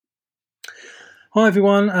Hi,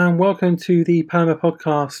 everyone, and welcome to the Poema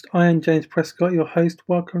podcast. I am James Prescott, your host.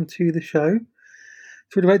 Welcome to the show.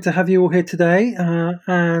 It's really great to have you all here today,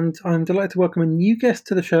 and I'm delighted to welcome a new guest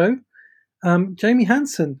to the show, Jamie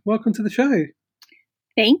Hanson. Welcome to the show.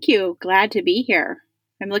 Thank you. Glad to be here.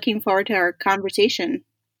 I'm looking forward to our conversation.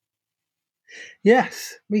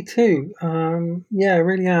 Yes, me too. I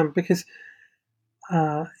really am, because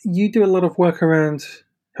you do a lot of work around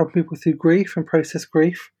helping people through grief and process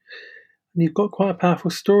grief, and you've got quite a powerful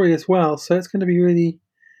story as well. So it's going to be really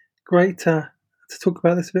great to talk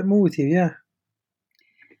about this a bit more with you. Yeah.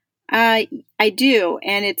 I do,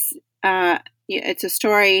 and it's a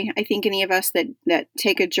story. I think any of us that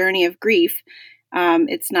take a journey of grief,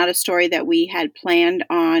 it's not a story that we had planned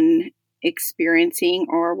on experiencing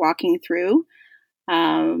or walking through.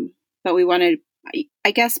 But we wanted.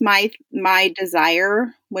 I guess my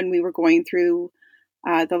desire when we were going through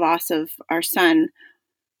the loss of our son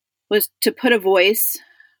was to put a voice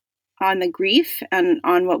on the grief and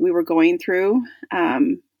on what we were going through,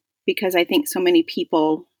 because I think so many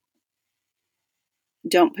people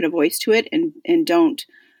don't put a voice to it and don't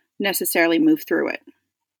necessarily move through it.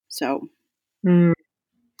 So You're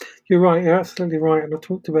right. You're absolutely right. And I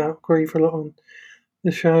talked about grief a lot on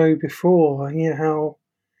the show before. How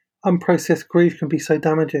unprocessed grief can be so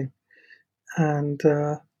damaging. And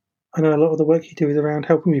I know a lot of the work you do is around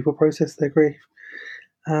helping people process their grief.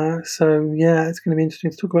 It's going to be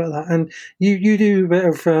interesting to talk about that. And you do a bit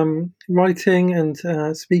of writing and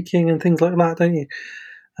speaking and things like that, don't you?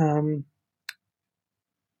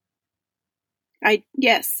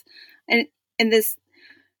 Yes, and this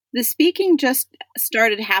the speaking just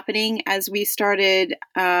started happening as we started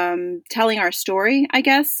telling our story. I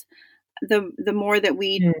guess the more that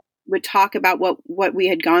we would talk about what we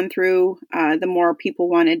had gone through, the more people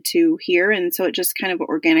wanted to hear, and so it just kind of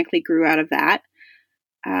organically grew out of that.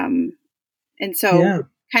 And so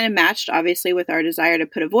kind of matched obviously with our desire to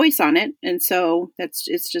put a voice on it, and so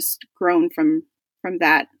it's just grown from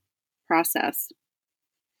that process.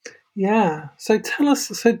 Yeah. So tell us.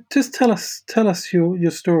 So just tell us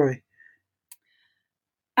your story.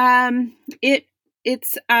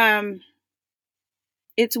 It's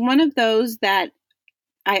one of those that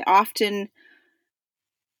I often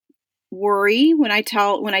worry when I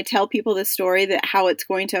tell people the story, that how it's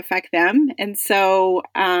going to affect them, and so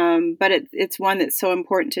but it's one that's so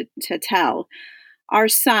important to tell. Our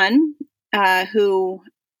son, who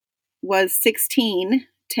was 16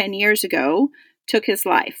 10 years ago, took his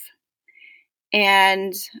life.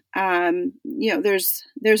 And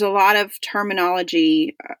there's a lot of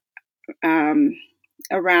terminology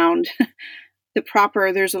around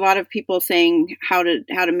there's a lot of people saying how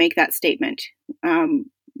to make that statement.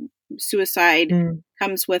 Suicide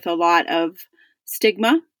comes with a lot of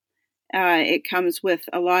stigma. It comes with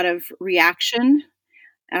a lot of reaction.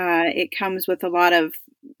 It comes with a lot of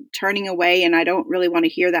turning away, and I don't really want to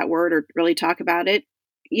hear that word or really talk about it,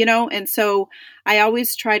 and so I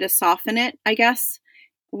always try to soften it, I guess.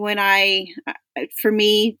 For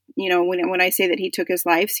me, when I say that he took his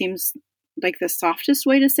life, seems like the softest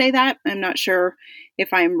way to say that. I'm not sure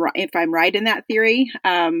if I'm right in that theory,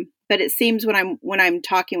 but it seems when I'm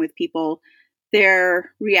talking with people,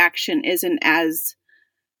 their reaction isn't as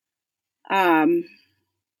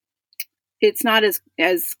it's not as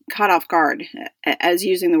caught off guard as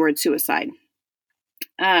using the word suicide.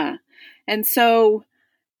 And so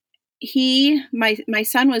my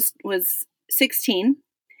son was 16,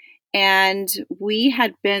 and we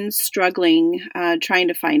had been struggling trying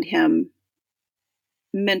to find him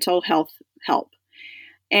mental health help.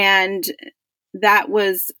 And that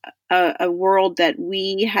was a world that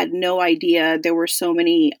we had no idea. There were so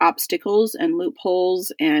many obstacles and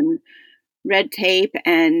loopholes and red tape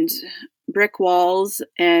and brick walls,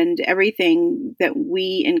 and everything that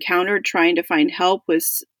we encountered trying to find help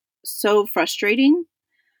was so frustrating.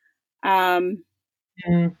 And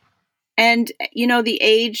the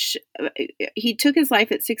age, he took his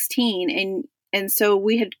life at 16, and so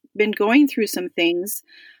we had been going through some things,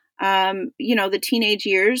 the teenage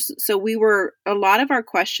years. So a lot of our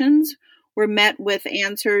questions were met with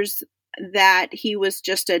answers that he was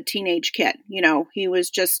just a teenage kid. He was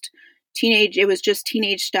just teenage. It was just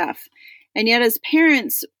teenage stuff. And yet as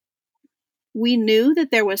parents, we knew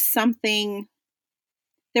that there was something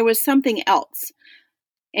else.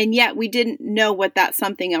 And yet we didn't know what that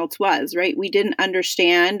something else was, right? We didn't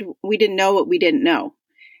understand. We didn't know what we didn't know.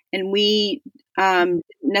 And we didn't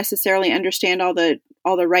necessarily understand all the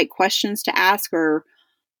right questions to ask, or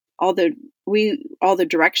all the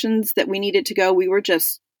directions that we needed to go. We were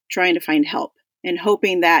just trying to find help and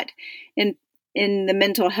hoping that in the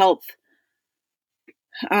mental health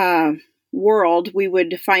world, we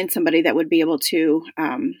would find somebody that would be able to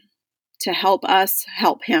help us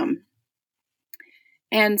help him.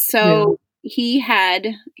 And Yeah. so he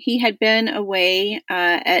had been away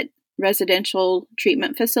at residential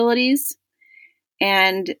treatment facilities,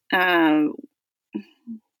 and the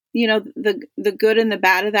good and the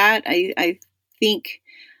bad of that. I think,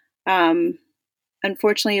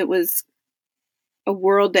 unfortunately, it was a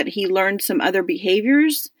world that he learned some other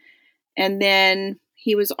behaviors, and then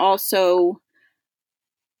he was also,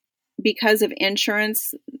 because of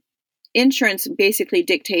insurance basically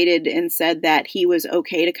dictated and said that he was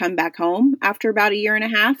okay to come back home after about a year and a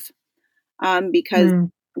half, because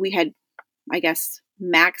Mm. we had, I guess,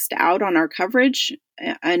 maxed out on our coverage,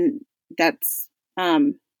 and that's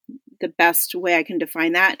the best way I can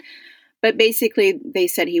define that. But basically, they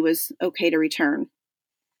said he was okay to return.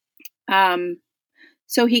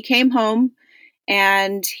 So he came home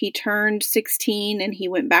and he turned 16 and he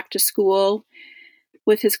went back to school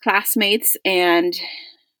with his classmates and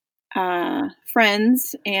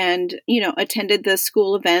friends, and attended the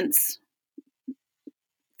school events,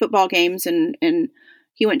 football games, and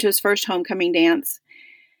he went to his first homecoming dance.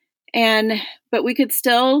 But we could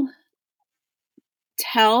still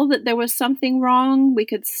tell that there was something wrong. We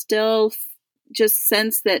could still just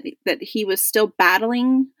sense that he was still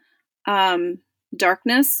battling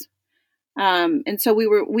darkness. And so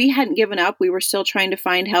we hadn't given up. We were still trying to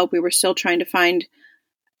find help. We were still trying to find,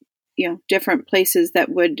 different places that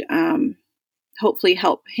would hopefully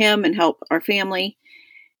help him and help our family.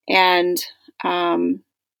 And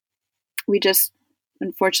we just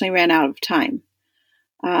unfortunately ran out of time.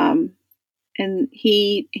 And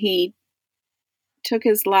he took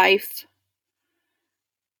his life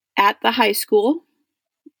at the high school,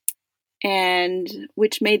 and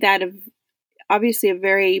which made that obviously a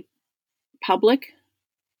very public,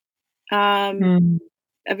 Mm.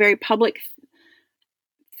 a very public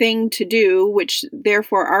thing to do, which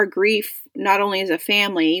therefore our grief, not only as a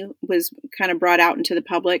family, was kind of brought out into the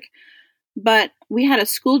public, but we had a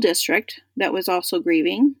school district that was also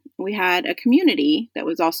grieving. We had a community that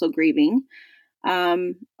was also grieving.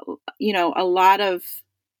 A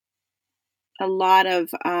lot of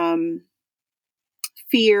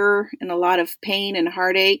fear and a lot of pain and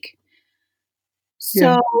heartache.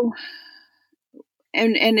 Yeah. So,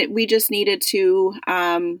 we just needed to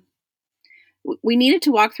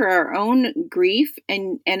walk through our own grief,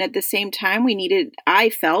 and at the same time I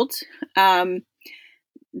felt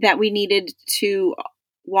that we needed to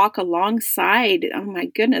walk alongside, oh my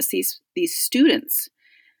goodness, these students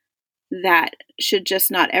that should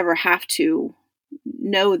just not ever have to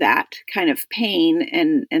know that kind of pain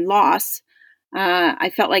and loss. I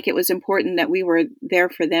felt like it was important that we were there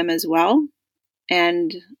for them as well,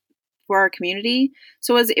 and for our community.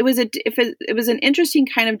 So it was an interesting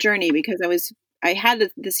kind of journey, because I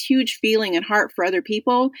had this huge feeling and heart for other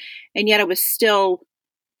people, and yet I was still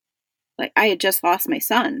like, I had just lost my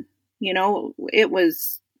son. It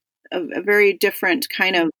was a very different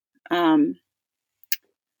kind of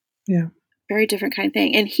Yeah. very different kind of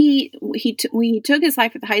thing. And when he took his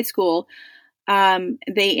life at the high school,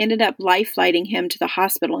 they ended up life flighting him to the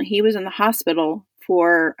hospital, and he was in the hospital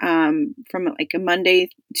for from like a Monday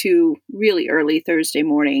to really early Thursday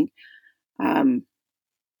morning. And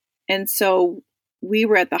so we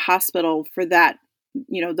were at the hospital for that,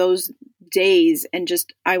 those days, and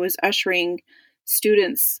just I was ushering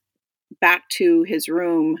students back to his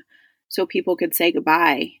room so people could say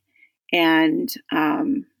goodbye. And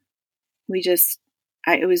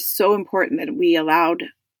it was so important that we allowed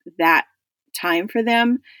that time for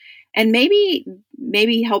them. And maybe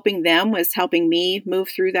helping them was helping me move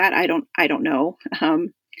through that. I don't know.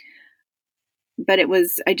 But it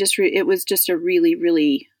was just a really,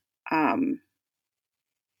 really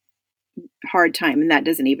hard time. And that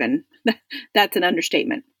doesn't even, that's an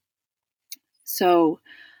understatement. So,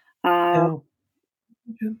 Yeah.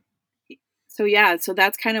 Yeah. so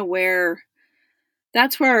that's kind of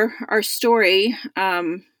that's where our story,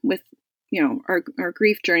 with, our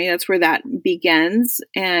grief journey, that's where that begins.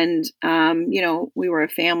 And, we were a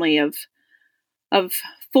family of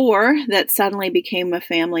 4 that suddenly became a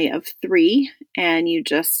family of 3, and you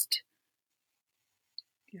just,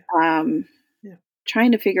 Yeah. Yeah.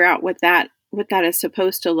 trying to figure out what that is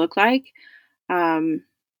supposed to look like. And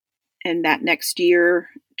that next year,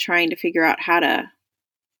 trying to figure out how to,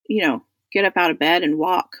 get up out of bed and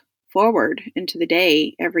walk forward into the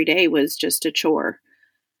day every day was just a chore.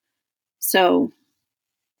 So,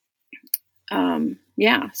 so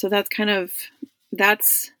that's kind of,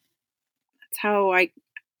 that's how I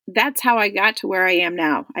got to where I am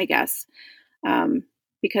now, I guess.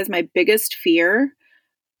 Because my biggest fear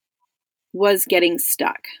was getting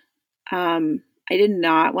stuck. I did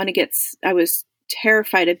not want to I was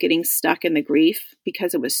terrified of getting stuck in the grief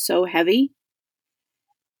because it was so heavy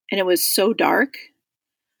and it was so dark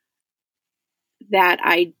that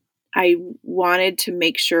I wanted to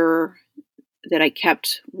make sure that I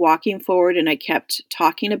kept walking forward and I kept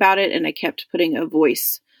talking about it and I kept putting a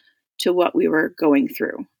voice to what we were going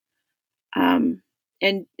through.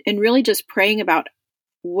 And really just praying about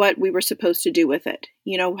what we were supposed to do with it.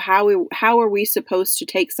 You know, how are we supposed to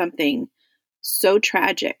take something so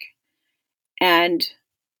tragic and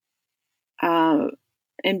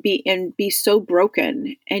be so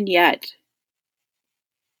broken and yet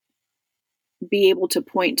be able to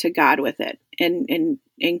point to God with it and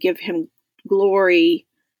give him glory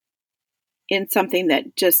in something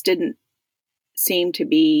that just didn't seem to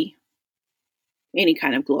be any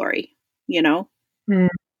kind of glory, you know? Mm.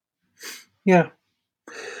 Yeah.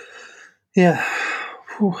 Yeah.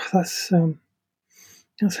 Whew, that's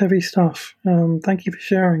heavy stuff. Thank you for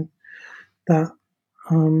sharing that.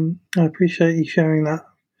 I appreciate you sharing that.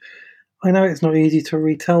 I know it's not easy to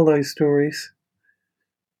retell those stories.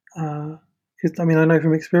 Because I mean, I know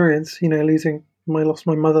from experience, you know, lost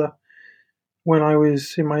my mother when I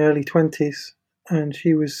was in my early 20s, and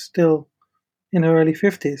she was still in her early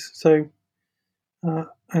 50s. So,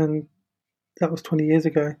 and that was 20 years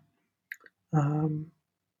ago. Um,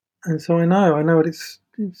 and so I know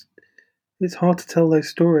it's hard to tell those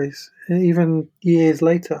stories, even years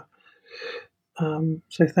later.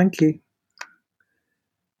 So thank you.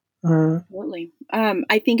 Absolutely.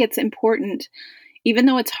 I think it's important, even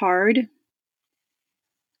though it's hard,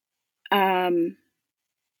 um,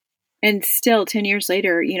 and still 10 years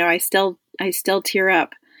later, you know, I still tear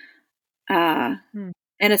up. Uh, Mm.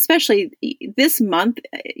 and especially this month,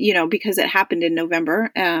 you know, because it happened in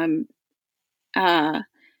November. Uh,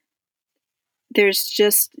 there's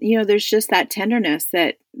just that tenderness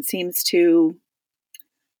that seems to,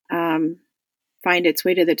 um, find its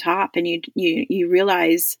way to the top, and you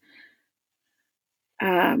realize,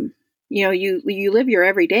 um, you know, you live your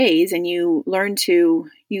everydays, and you learn to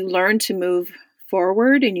move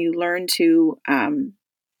forward, and you learn to, you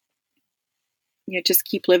know, just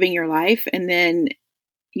keep living your life, and then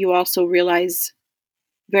you also realize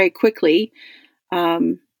very quickly,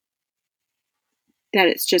 um, that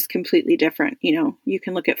it's just completely different. You know, you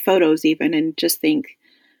can look at photos even and just think,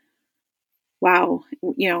 wow,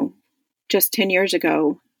 you know, just 10 years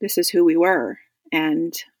ago, this is who we were.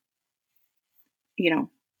 And, you know,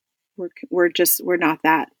 we're not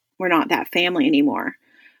that family anymore.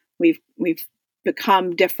 We've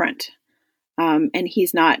become different. And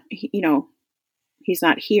you know, he's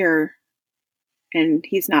not here and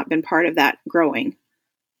he's not been part of that growing.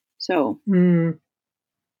 So, Mm,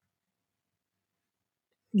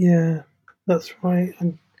 yeah, that's right.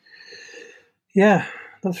 And yeah,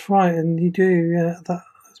 that's right. And you do, yeah,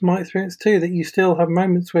 that's my experience too, that you still have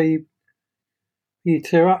moments where you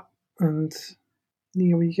tear up and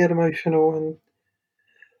you get emotional and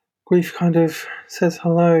grief kind of says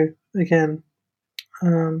hello again.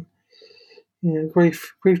 Um, you know,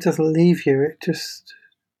 grief doesn't leave you; it just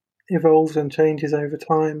evolves and changes over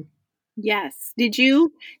time. yes. Did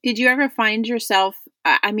you ever find yourself,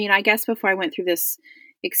 I mean, I guess before I went through this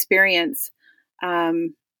experience,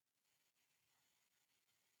 um,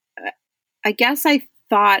 I guess I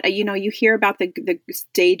thought, you know, you hear about the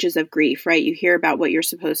stages of grief, right? You hear about what you're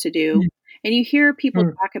supposed to do, and you hear people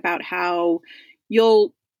Mm, talk about how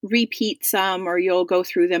you'll repeat some or you'll go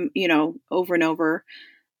through them, you know, over and over.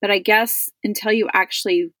 But I guess until you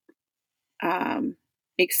actually, um,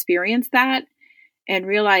 experience that and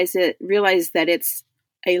realize that it's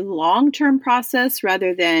a long-term process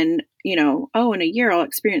rather than, you know, oh, in a year I'll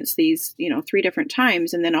experience these, you know, three different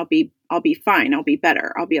times and then I'll be fine, I'll be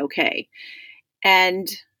better, I'll be okay. And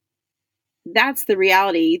that's the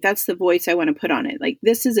reality, that's the voice I want to put on it. Like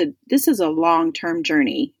this is a long-term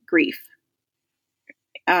journey, grief.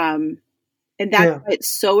 Um and that's yeah, why it's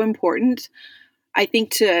so important, I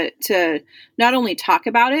think, to not only talk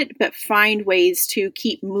about it but find ways to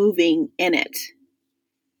keep moving in it.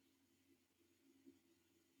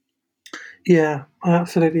 yeah, I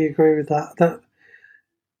absolutely agree with that.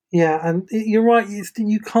 Yeah, and you're right.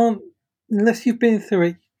 You can't unless you've been through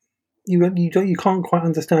it. You can't quite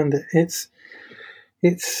understand it.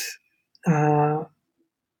 It's uh,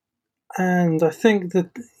 and I think that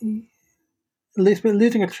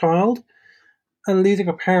losing a child and losing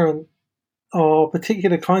a parent are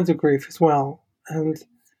particular kinds of grief as well.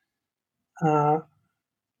 Uh,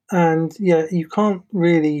 and yeah, you can't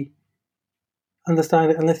really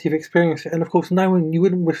understand it unless you've experienced it. And of course, no one you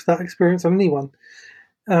wouldn't wish that experience on anyone.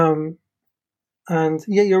 Um, And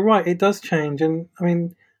yeah, you're right, it does change. And I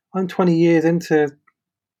mean, I'm 20 years into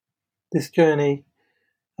this journey,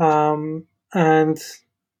 and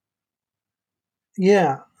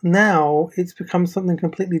yeah, now it's become something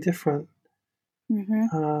completely different. Mm-hmm.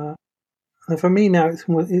 Uh, and for me now,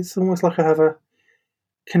 it's almost like I have a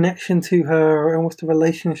connection to her, or almost a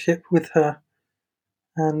relationship with her,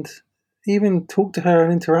 and even talk to her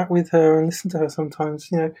and interact with her and listen to her sometimes.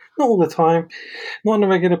 Not all the time, not on a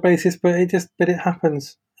regular basis, but it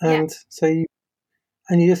happens. Yeah. And so you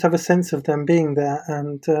just have a sense of them being there,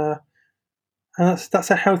 and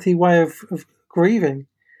that's a healthy way of grieving.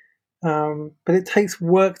 But it takes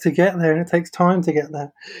work to get there, and it takes time to get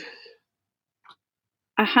there.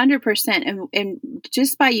 100%. And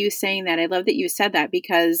just by you saying that, I love that you said that,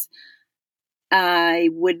 because I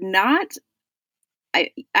would not,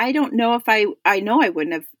 I don't know if I know I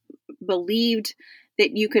wouldn't have believed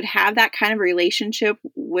that you could have that kind of relationship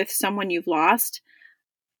with someone you've lost,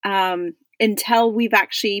 until we've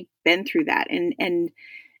actually been through that. And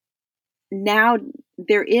now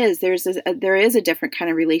there is a different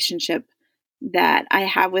kind of relationship that I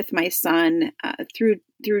have with my son, through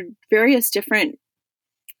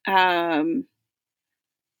um,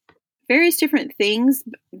 various different things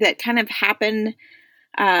that kind of happen.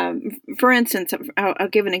 For instance, I'll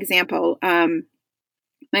give an example.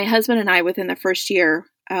 My husband and I, within the first year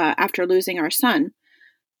after losing our son,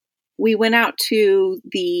 we went out to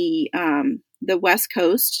the West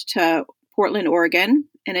Coast, to Portland, Oregon,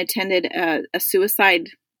 and attended a suicide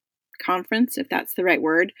conference, if that's the right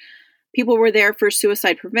word. People were there for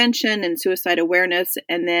suicide prevention and suicide awareness,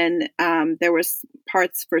 and then there was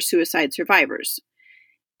parts for suicide survivors.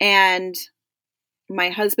 And my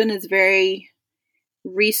husband is very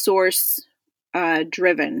resource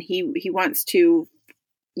driven. He wants to,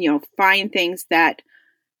 find things that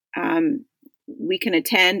we can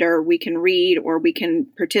attend, or we can read, or we can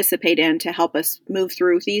participate in, to help us move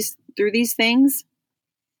through these things.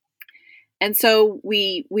 And so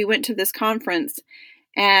we went to this conference,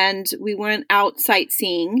 and we went out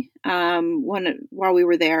sightseeing while we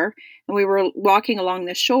were there, and we were walking along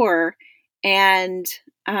the shore, and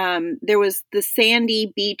there was the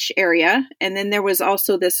sandy beach area, and then there was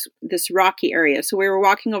also this rocky area. So we were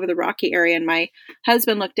walking over the rocky area, and my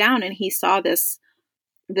husband looked down, and he saw this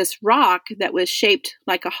rock that was shaped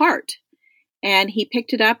like a heart. And he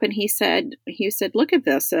picked it up, and he said, "Look at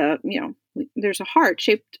this. There's a rock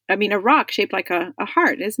shaped like a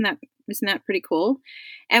heart. Isn't that pretty cool?"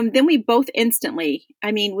 And then we both instantly,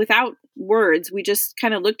 without words, we just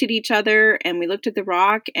kind of looked at each other, and we looked at the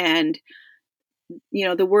rock, and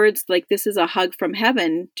the words like, "This is a hug from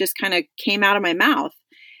heaven," just kind of came out of my mouth.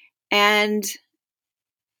 And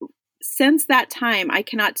since that time, I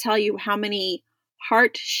cannot tell you how many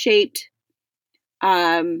heart-shaped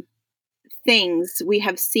things we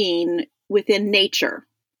have seen within nature.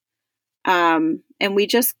 And we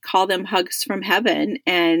just call them hugs from heaven.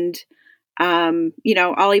 And,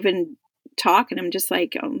 I'll even talk, and I'm just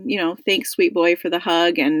like, "Thanks, sweet boy, for the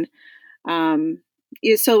hug." And,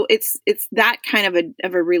 so it's that kind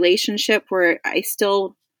of a relationship where I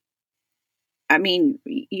still, as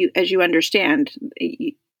you understand,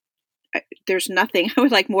 there's nothing I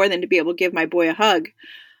would like more than to be able to give my boy a hug.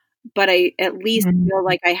 But I at least feel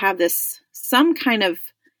like I have some kind of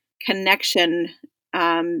connection,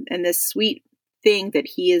 and this sweet thing that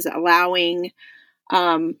he is allowing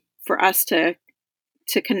for us to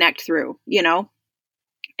connect through,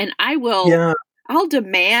 And I'll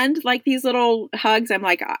demand like these little hugs. I'm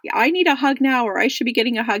like, I need a hug now, or I should be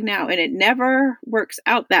getting a hug now. And it never works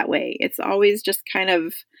out that way. It's always just kind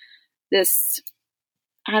of this,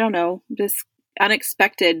 I don't know, this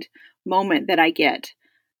unexpected moment that I get.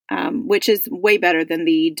 Which is way better than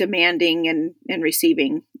the demanding and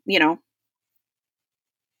receiving,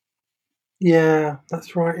 Yeah,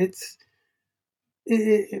 that's right.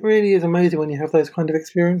 It really is amazing when you have those kind of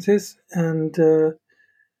experiences. And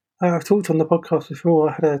I've talked on the podcast before.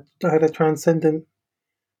 I had a transcendent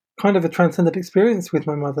experience with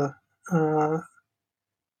my mother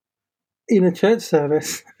in a church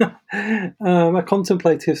service, a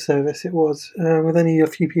contemplative service. It was with only a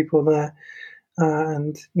few people there,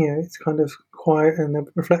 and it's kind of quiet and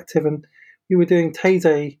reflective. And we were doing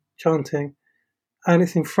Taizé chanting, and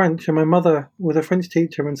it's in French. And my mother was a French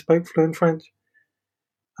teacher and spoke fluent French,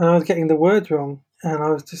 and I was getting the words wrong, and I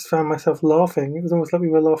was just found myself laughing. It was almost like we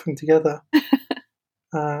were laughing together.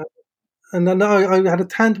 Uh, and then I had a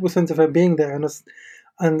tangible sense of her being there, and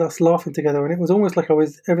us laughing together, and it was almost like I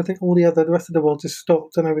was everything. The rest of the world just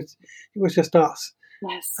stopped, and it was just us.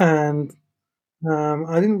 Yes. And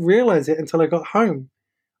I didn't realize it until I got home.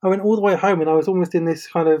 I went all the way home, and I was almost in this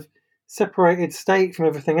kind of separated state from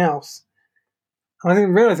everything else. And I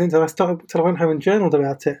didn't realise it until I went home and journaled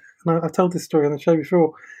about it. And I've told this story on the show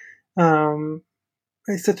before.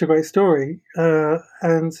 It's such a great story,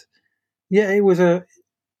 and yeah, it was a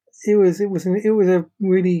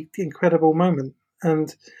really incredible moment.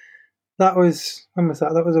 And that was, when was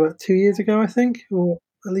that? That was about 2 years ago, I think, or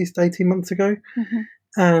at least 18 months ago. Mm-hmm.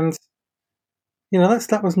 And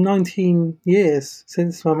that was 19 years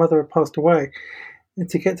since my mother had passed away, and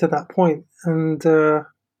to get to that point, and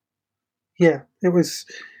yeah, it was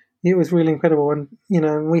really incredible. And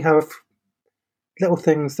we have little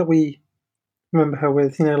things that we remember her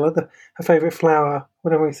with, like her favourite flower.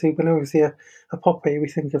 Whenever we see a poppy, we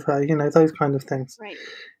think of her. Those kind of things. Right.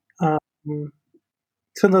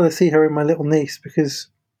 Sometimes I see her in my little niece because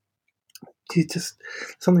she's just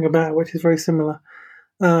something about her which is very similar.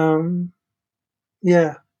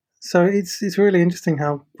 Yeah, so it's really interesting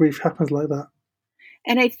how grief happens like that.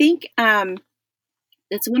 And I think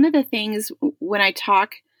it's one of the things when I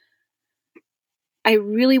talk. I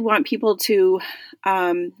really want people to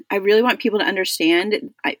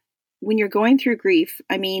understand. When you're going through grief,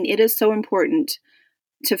 I mean, it is so important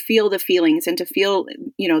to feel the feelings and to feel,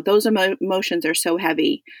 those emotions are so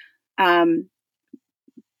heavy. But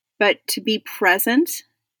to be present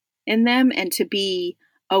in them and to be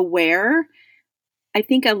aware, I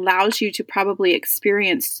think allows you to probably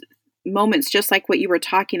experience moments just like what you were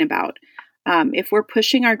talking about. If we're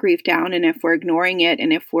pushing our grief down and if we're ignoring it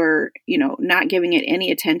and if we're, not giving it any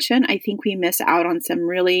attention, I think we miss out on some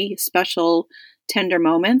really special, tender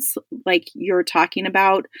moments like you're talking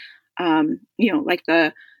about, like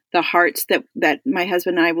the hearts that my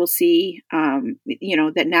husband and I will see,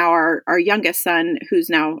 that now our youngest son, who's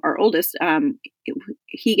now our oldest,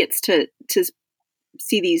 he gets to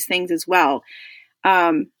see these things as well.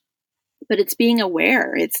 But it's being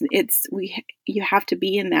aware. You have to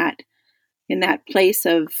be in that place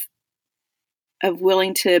of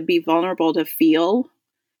willing to be vulnerable to feel.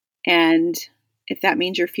 And if that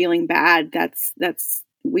means you're feeling bad,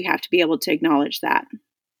 we have to be able to acknowledge that.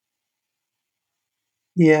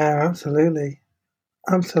 Yeah, absolutely.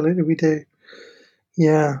 Absolutely, we do.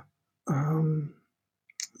 Yeah.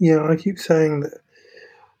 I keep saying that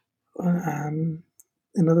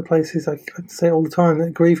in other places, I say all the time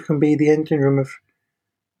that grief can be the engine room of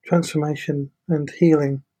transformation and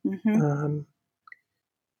healing. Mm-hmm.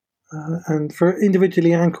 And for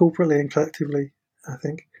individually and corporately and collectively, I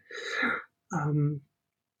think.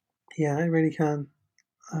 Yeah, it really can.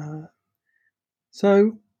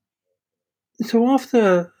 So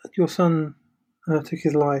after your son took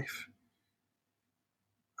his life,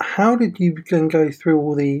 how did you then go through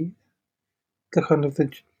all the kind of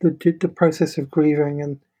the process of grieving,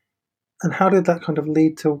 and how did that kind of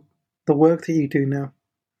lead to the work that you do now?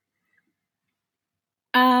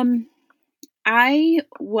 I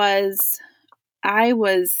was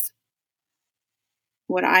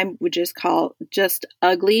what I would just call just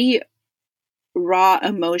ugly, raw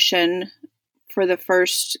emotion for the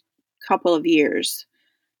first couple of years.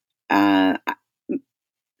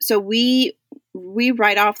 So we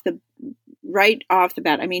right off the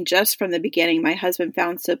bat, I mean, just from the beginning, my husband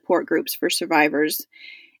found support groups for survivors,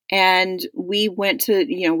 and we went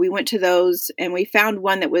to those, and we found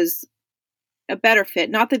one that was a better fit.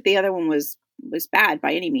 Not that the other one was bad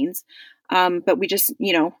by any means, but we just,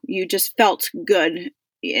 you just felt good,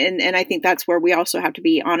 and I think that's where we also have to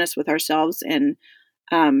be honest with ourselves, and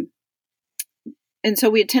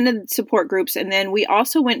so we attended support groups, and then we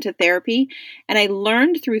also went to therapy. And I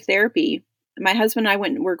learned through therapy, my husband and I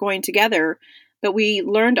were going together, but we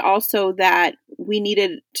learned also that we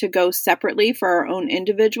needed to go separately for our own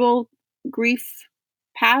individual grief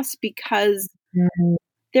paths, because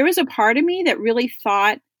there was a part of me that really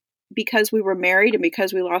thought, because we were married and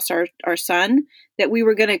because we lost our son, that we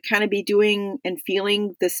were going to kind of be doing and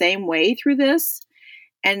feeling the same way through this.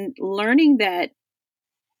 And learning that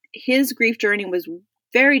his grief journey was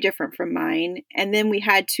very different from mine. And then we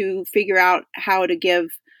had to figure out how to give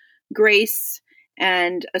grace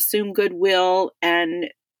and assume goodwill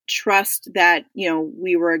and trust that,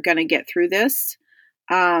 we were going to get through this.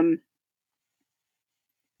 That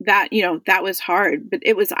was hard, but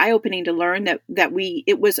it was eye-opening to learn that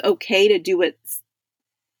it was okay to do it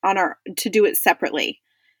separately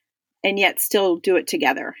and yet still do it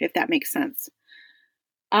together, if that makes sense.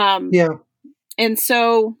 Yeah. And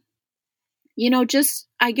so,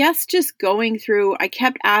 I guess just going through, I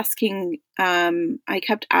kept asking God,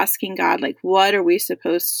 like, what are we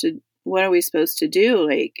supposed to do?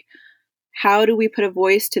 Like, how do we put a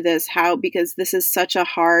voice to this? Because this is such a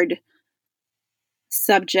hard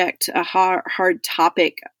subject, a hard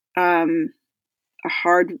topic, a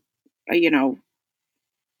hard a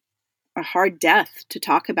hard death to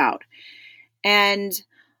talk about. And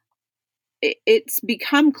it's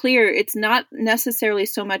become clear it's not necessarily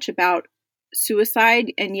so much about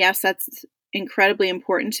suicide. And yes, that's incredibly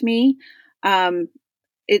important to me.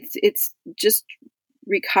 It's just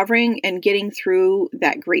recovering and getting through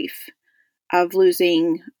that grief of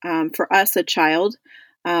losing, for us, a child.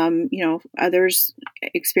 Others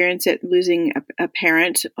experience it losing a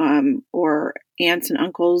parent, or aunts and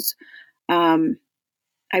uncles.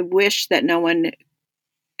 I wish that no one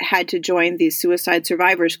had to join the Suicide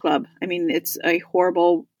Survivors Club. I mean, it's a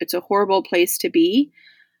horrible place to be.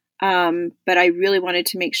 But I really wanted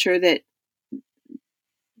to make sure that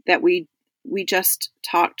we just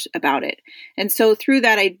talked about it. And so through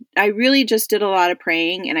that, I really just did a lot of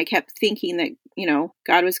praying, and I kept thinking that,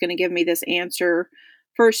 God was going to give me this answer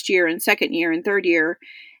first year and second year and third year.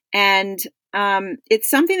 And it's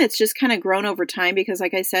something that's just kind of grown over time because,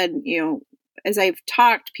 like I said, as I've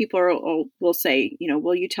talked, people will say,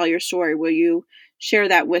 will you tell your story? Will you share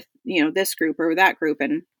that with, this group or that group?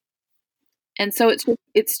 And so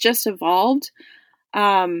it's just evolved.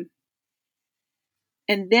 And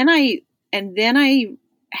then I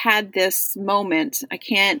had this moment. I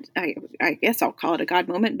guess I'll call it a God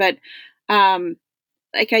moment, but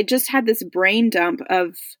I just had this brain dump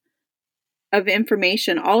of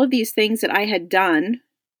information, all of these things that I had done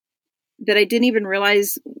that I didn't even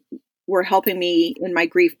realize were helping me in my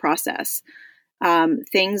grief process.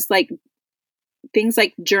 Things like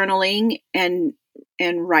journaling and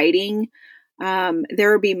writing.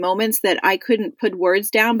 There would be moments that I couldn't put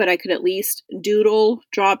words down, but I could at least doodle,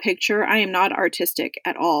 draw a picture. I am not artistic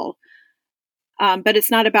at all. But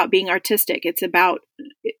it's not about being artistic.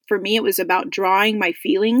 For me, it was about drawing my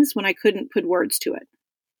feelings when I couldn't put words to it.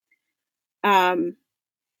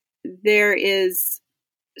 There is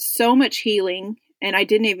so much healing, and I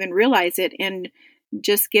didn't even realize it, and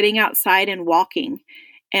just getting outside and walking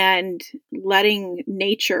and letting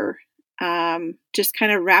nature just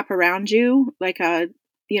kind of wrap around you like I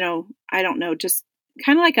don't know, just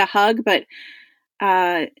kind of like a hug, but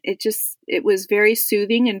it was very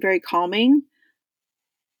soothing and very calming.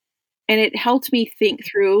 And it helped me think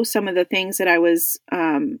through some of the things that I was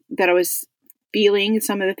feeling,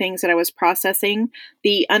 some of the things that I was processing,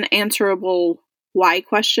 the unanswerable why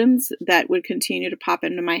questions that would continue to pop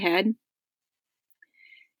into my head.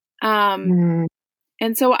 And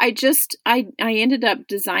so I ended up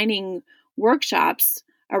designing workshops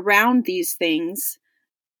around these things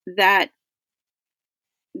that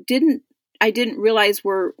I didn't realize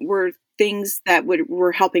were things that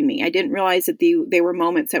were helping me. I didn't realize that they were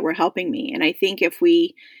moments that were helping me. And I think if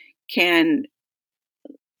we can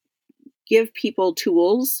give people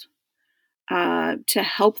tools to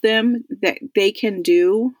help them that they can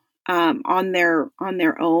do on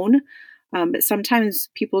their own, but sometimes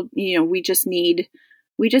people, we just need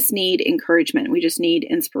encouragement. We just need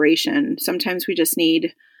inspiration. Sometimes we just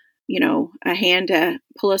need, a hand to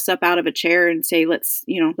pull us up out of a chair and say, let's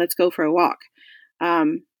go for a walk.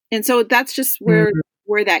 And so that's just where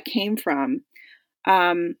that came from.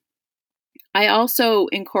 I also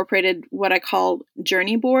incorporated what I call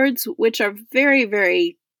journey boards, which are very,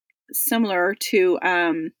 very similar to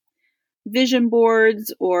vision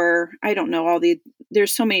boards, or I don't know,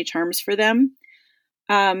 there's so many terms for them.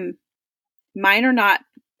 Mine are not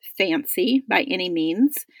fancy by any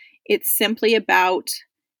means. It's simply about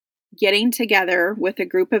getting together with a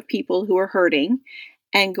group of people who are hurting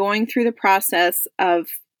and going through the process of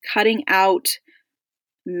cutting out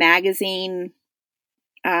magazine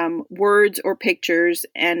words or pictures,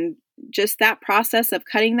 and just that process of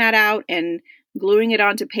cutting that out and gluing it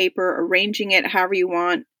onto paper, arranging it however you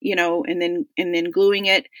want, and then gluing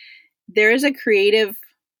it. There is a creative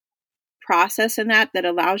process in that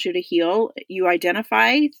allows you to heal. You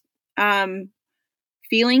identify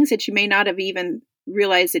feelings that you may not have even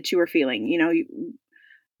realized that you were feeling,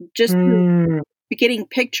 just getting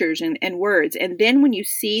pictures and words. And then when you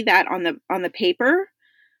see that on the paper,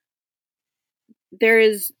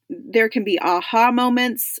 there can be aha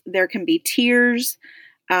moments, there can be tears,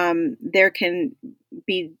 there can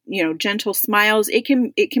be, gentle smiles. It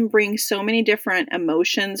can bring so many different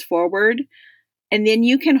emotions forward. And then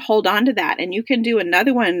you can hold on to that, and you can do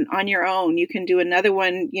another one on your own. You can do another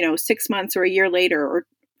one, 6 months or a year later or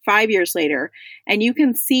 5 years later, and you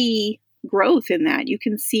can see growth in that. You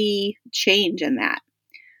can see change in that.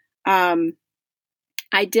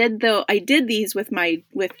 I did these with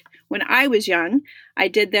when I was young. I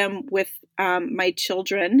did them with my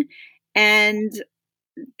children, and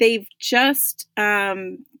they've just, I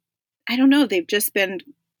don't know, they've just been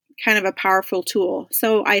kind of a powerful tool.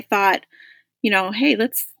 So I thought, hey,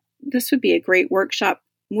 let's this would be a great workshop.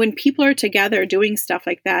 When people are together doing stuff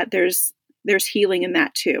like that, there's healing in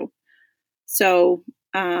that too. So,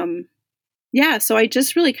 yeah, so I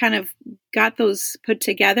just really kind of got those put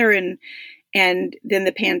together, and then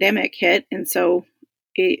the pandemic hit, and so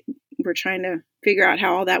we're trying to figure out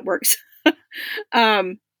how all that works.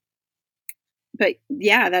 um, but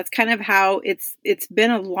yeah, that's kind of how it's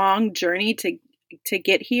been a long journey to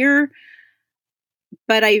get here.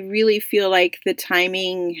 But I really feel like the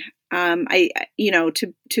timing,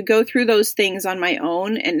 to go through those things on my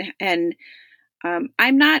own, and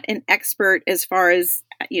I'm not an expert as far as,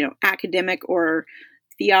 academic or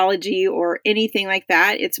theology or anything like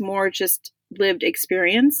that. It's more just lived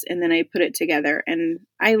experience, and then I put it together, and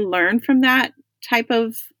I learn from that type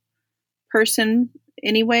of person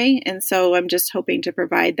anyway. And so I'm just hoping to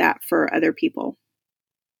provide that for other people.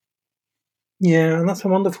 Yeah, and that's a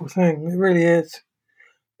wonderful thing. It really is.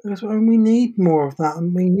 Because we need more of that,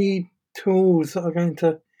 and we need tools that are going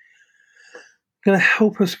to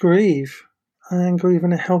help us grieve and grieve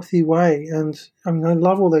in a healthy way. And I mean, I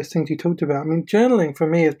love all those things you talked about. I mean, journaling for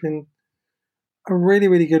me has been a really,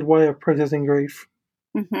 really good way of processing grief.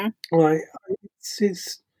 Mm-hmm. Like,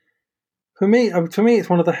 it's for me. It's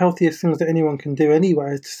one of the healthiest things that anyone can do.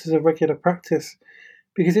 Anyway, it's just as a regular practice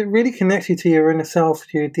because it really connects you to your inner self,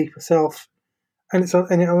 to your deeper self, and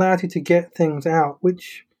it allows you to get things out,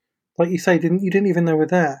 which, like you say, you didn't even know were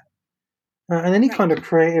there. And any Right. kind of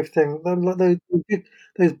creative thing,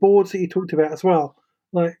 those boards that you talked about as well,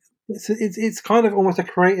 like it's kind of almost a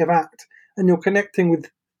creative act, and you're connecting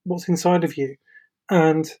with what's inside of you,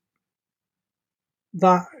 and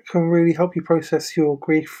that can really help you process your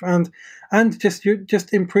grief and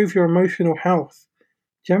just improve your emotional health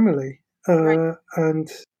generally. Right.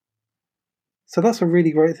 And so that's a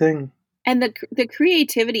really great thing. And the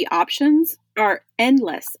creativity options are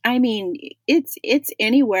endless. I mean, it's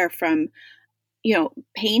anywhere from,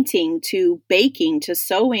 painting to baking to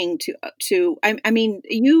sewing to I mean,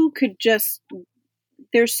 you could just,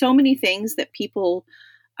 there's so many things that people,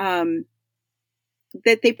 that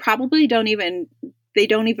they probably don't even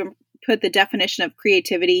put the definition of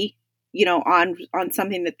creativity, on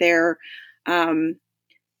something that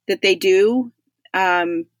that they do.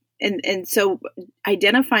 And so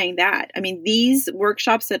identifying that, I mean, these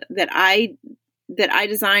workshops that I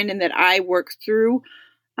design and that I work through,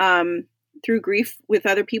 through grief with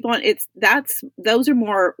other people, and those are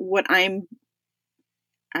more what I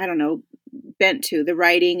don't know, bent to, the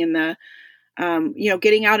writing and the,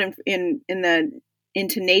 getting out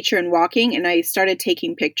into nature and walking. And I started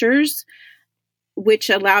taking pictures, which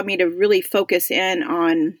allowed me to really focus in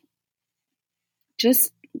on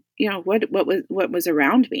just, what was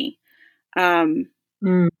around me. Mm.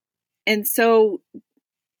 And so,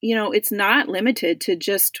 it's not limited to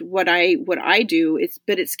just what I do.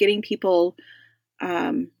 But it's getting people,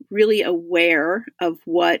 really aware of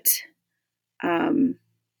what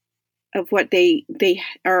they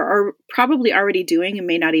are probably already doing and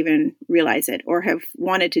may not even realize it, or have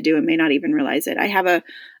wanted to do and may not even realize it. I have a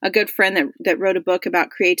good friend that wrote a book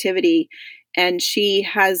about creativity, and she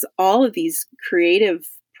has all of these creative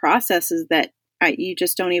processes that you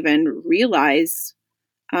just don't even realize,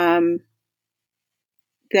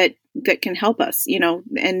 that can help us,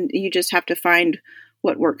 and you just have to find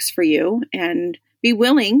what works for you and be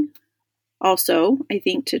willing also, I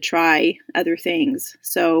think, to try other things.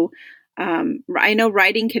 So, I know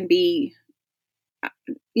writing can be,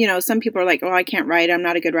 some people are like, oh, I can't write, I'm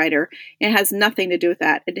not a good writer. It has nothing to do with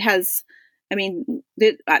that. It has, I mean,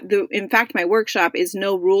 in fact, my workshop is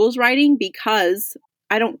no rules writing, because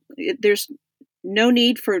there's no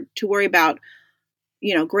need to worry about,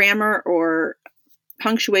 grammar or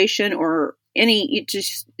punctuation or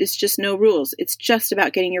it's just no rules. It's just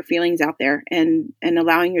about getting your feelings out there and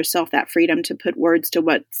allowing yourself that freedom to put words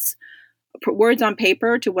on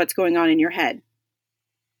paper to what's going on in your head.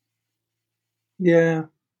 Yeah,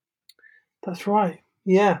 that's right.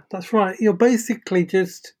 Yeah, that's right. You're basically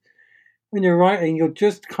just, when you're writing, you'll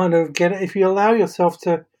just kind of get it if you allow yourself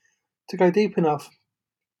to go deep enough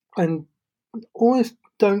and almost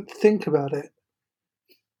don't think about it.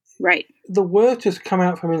 Right. The words just come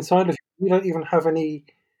out from inside of you. You don't even have any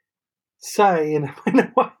say in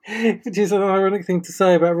a way, which is an ironic thing to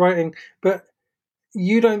say about writing. But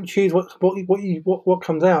you don't choose what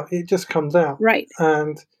comes out. It just comes out. Right.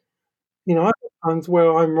 And I have times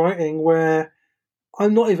where I'm writing where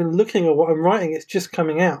I'm not even looking at what I'm writing. It's just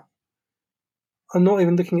coming out. I'm not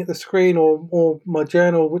even looking at the screen or my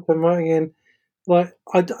journal which I'm writing in. Like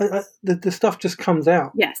the stuff just comes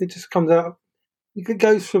out. Yes. It just comes out. It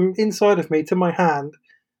goes from inside of me to my hand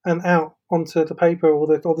and out onto the paper or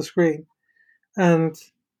the screen. And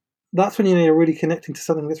that's when you know you're really connecting to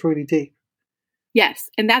something that's really deep. Yes.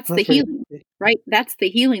 And that's And the that's very healing, healthy. right? That's the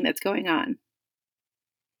healing that's going on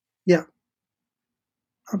Yeah,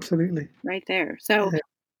 absolutely. right there. So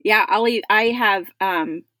Yeah. yeah, I have,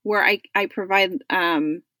 where I provide,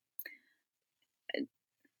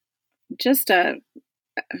 just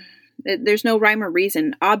there's no rhyme or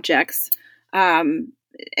reason, objects. Um,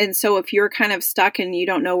 and so if you're kind of stuck and you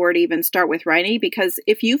don't know where to even start with writing, because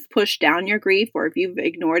if you've pushed down your grief or if you've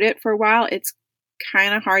ignored it for a while, it's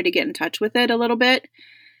kind of hard to get in touch with it a little bit.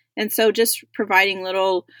 And so just providing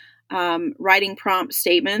little writing prompt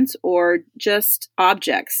statements or just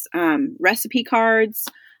objects, recipe cards,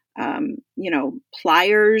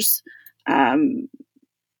 pliers. Um,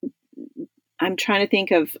 I'm trying to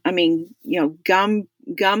think of,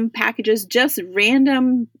 gum packages, just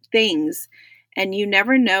random things. And you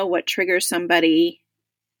never know what triggers somebody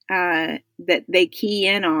that they key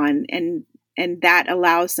in on, and that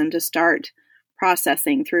allows them to start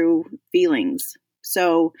processing through feelings.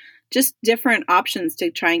 So just different options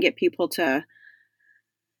to try and get people to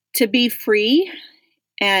be free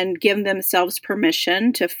and give themselves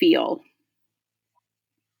permission to feel.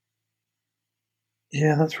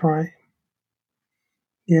 Yeah, that's right.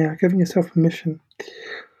 Yeah, giving yourself permission.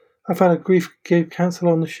 I've had a grief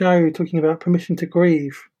counsellor on the show talking about permission to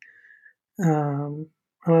grieve. And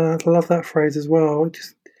I love that phrase as well.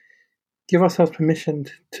 Just give ourselves permission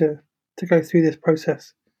to go through this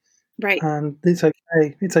process. Right. And it's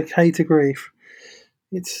okay. It's okay to grieve.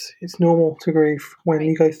 It's normal to grieve when Right.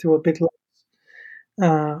 you go through a big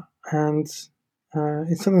loss. And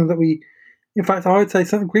it's something that we, in fact, I would say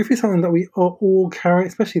grief is something that we are all carrying,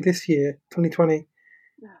 especially this year, 2020,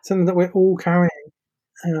 something that we're all carrying.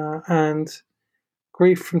 And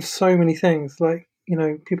grief from so many things, like,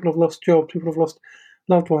 people have lost jobs, people have lost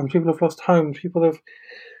loved ones, people have lost homes, people have,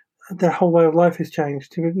 their whole way of life has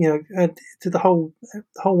changed. To the whole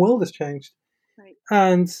world has changed, Right.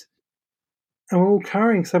 and we're all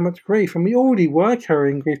carrying so much grief, and we already were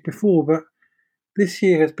carrying grief before, but this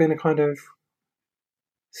year has been a kind of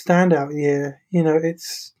standout year.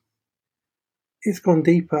 It's gone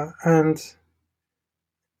deeper, and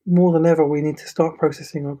more than ever, we need to start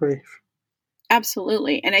processing our grief.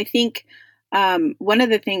 Absolutely. And I think one of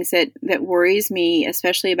the things that worries me,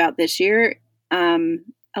 especially about this year, a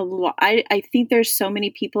lot, I think there's so many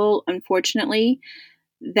people, unfortunately,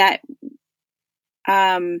 that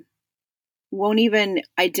um, won't even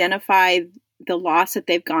identify the loss that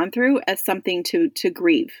they've gone through as something to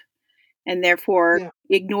grieve, and therefore Yeah,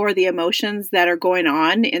 ignore the emotions that are going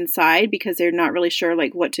on inside because they're not really sure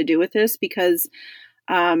like what to do with this, because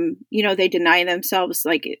they deny themselves,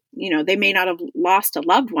 like, they may not have lost a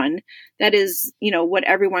loved one. That is, what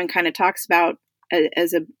everyone kind of talks about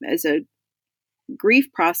as a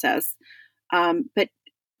grief process. But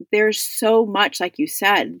there's so much, like you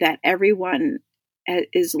said, that everyone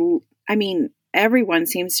is, everyone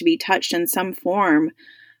seems to be touched in some form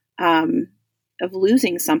um, of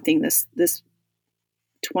losing something this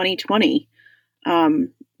 2020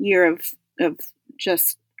 year of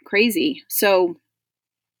just crazy. So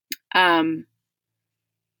um,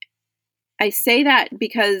 I say that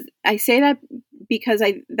because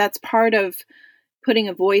that's part of putting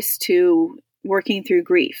a voice to working through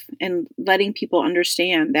grief and letting people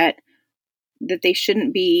understand that they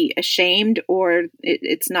shouldn't be ashamed, or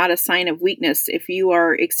it's not a sign of weakness if you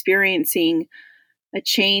are experiencing a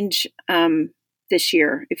change this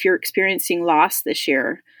year, if you're experiencing loss this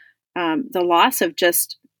year. The loss of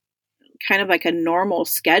just kind of like a normal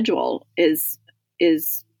schedule is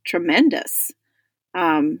tremendous,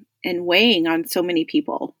 and weighing on so many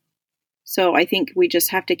people. So I think we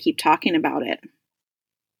just have to keep talking about it.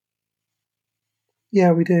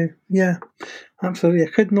 yeah, we do. Yeah, absolutely. I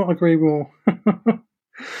could not agree more.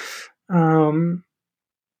 um,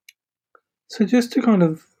 so just to kind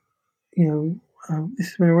of, this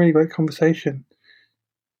has been a really great conversation.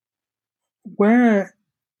 Where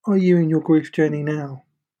are you in your grief journey now?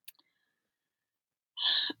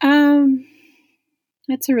 Um,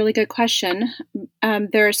 that's a really good question.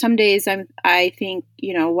 There are some days I think,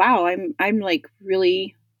 wow, I'm like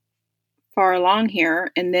really far along here,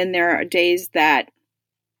 and then there are days that,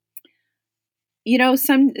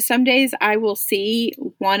 some days I will see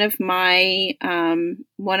one of my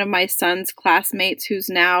son's classmates who's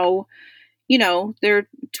now, they're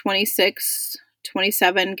 26,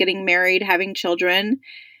 27, getting married, having children.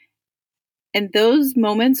 And those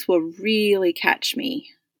moments will really catch me,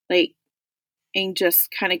 like, and just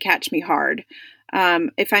kind of catch me hard.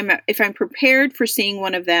 If I'm prepared for seeing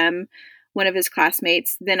one of his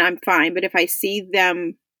classmates, then I'm fine. But if I see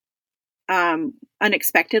them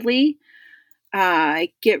unexpectedly, I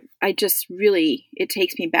just really, it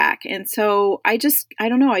takes me back. And so I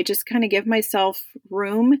don't know, I just kind of give myself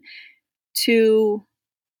room to,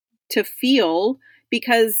 to feel,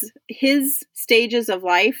 because his stages of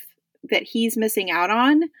life that he's missing out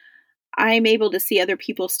on, I'm able to see other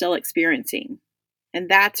people still experiencing. And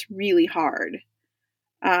that's really hard.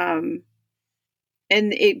 Um,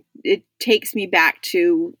 and it takes me back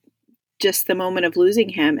to just the moment of losing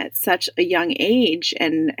him at such a young age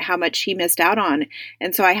and how much he missed out on.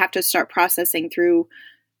 And so I have to start processing through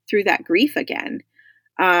that grief again.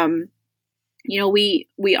 Um, we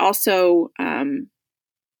also,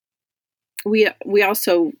 we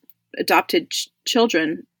also adopted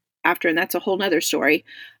children after, and that's a whole nother story.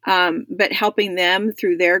 But helping them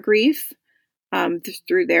through their grief,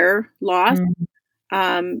 through their loss,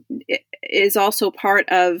 Mm. is also part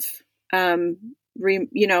of, I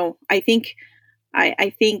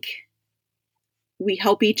think we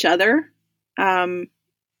help each other, um,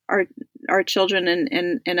 our our children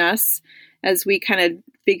and us, as we kind of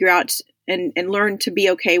figure out and learn to be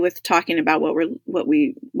okay with talking about what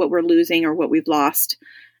we're losing or what we've lost,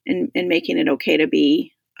 and making it okay to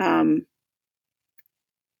be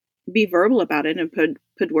verbal about it and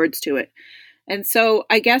put words to it. And so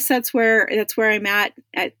I guess that's where I'm at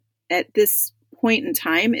this point in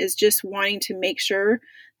time, is just wanting to make sure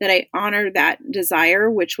that I honor that desire,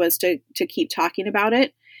 which was to keep talking about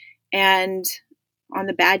it, and on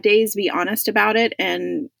the bad days be honest about it,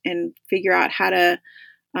 and figure out how to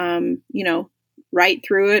write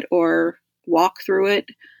through it or walk through it,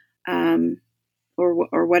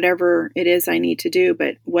 or whatever it is I need to do,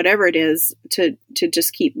 but whatever it is, to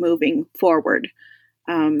just keep moving forward.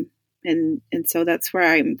 And so that's where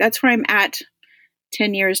I'm at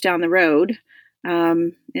 10 years down the road,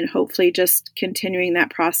 and hopefully just continuing that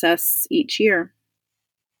process each year.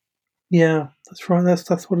 Yeah, that's right.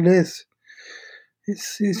 That's what it is.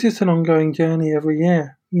 It's just an ongoing journey every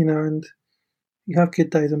year, and you have good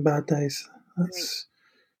days and bad days. Right.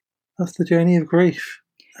 That's the journey of grief.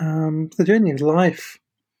 The journey of life,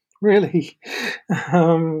 really.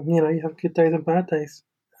 You have good days and bad days.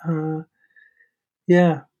 Uh,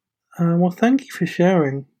 yeah. Well, thank you for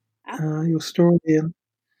sharing your story, and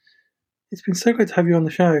it's been so great to have you on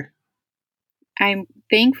the show. I'm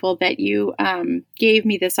thankful that you gave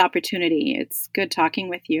me this opportunity. It's good talking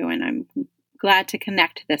with you, and I'm glad to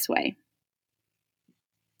connect this way.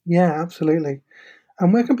 Yeah, absolutely.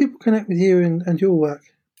 And where can people connect with you and your work?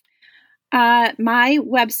 My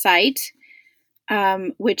website,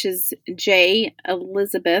 which is J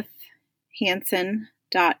Elizabeth Hanson.com.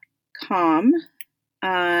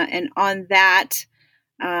 And on that,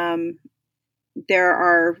 um, there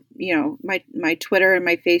are, my Twitter and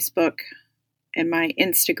my Facebook and my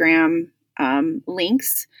Instagram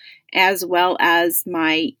links, as well as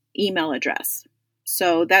my email address.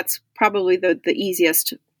 So that's probably the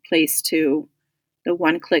easiest place, to the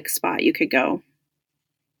one-click spot you could go.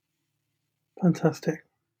 Fantastic.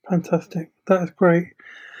 Fantastic. That is great.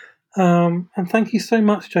 And thank you so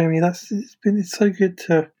much, Jamie. It's so good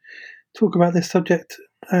to talk about this subject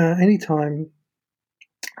anytime,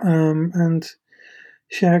 and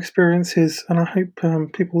share experiences. And I hope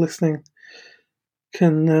people listening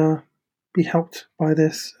can be helped by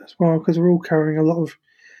this as well, because we're all carrying a lot of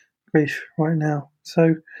grief right now.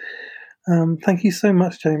 So thank you so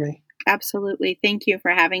much, Jamie. Absolutely. Thank you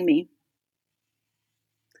for having me.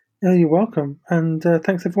 Yeah, you're welcome. And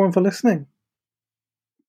thanks everyone for listening.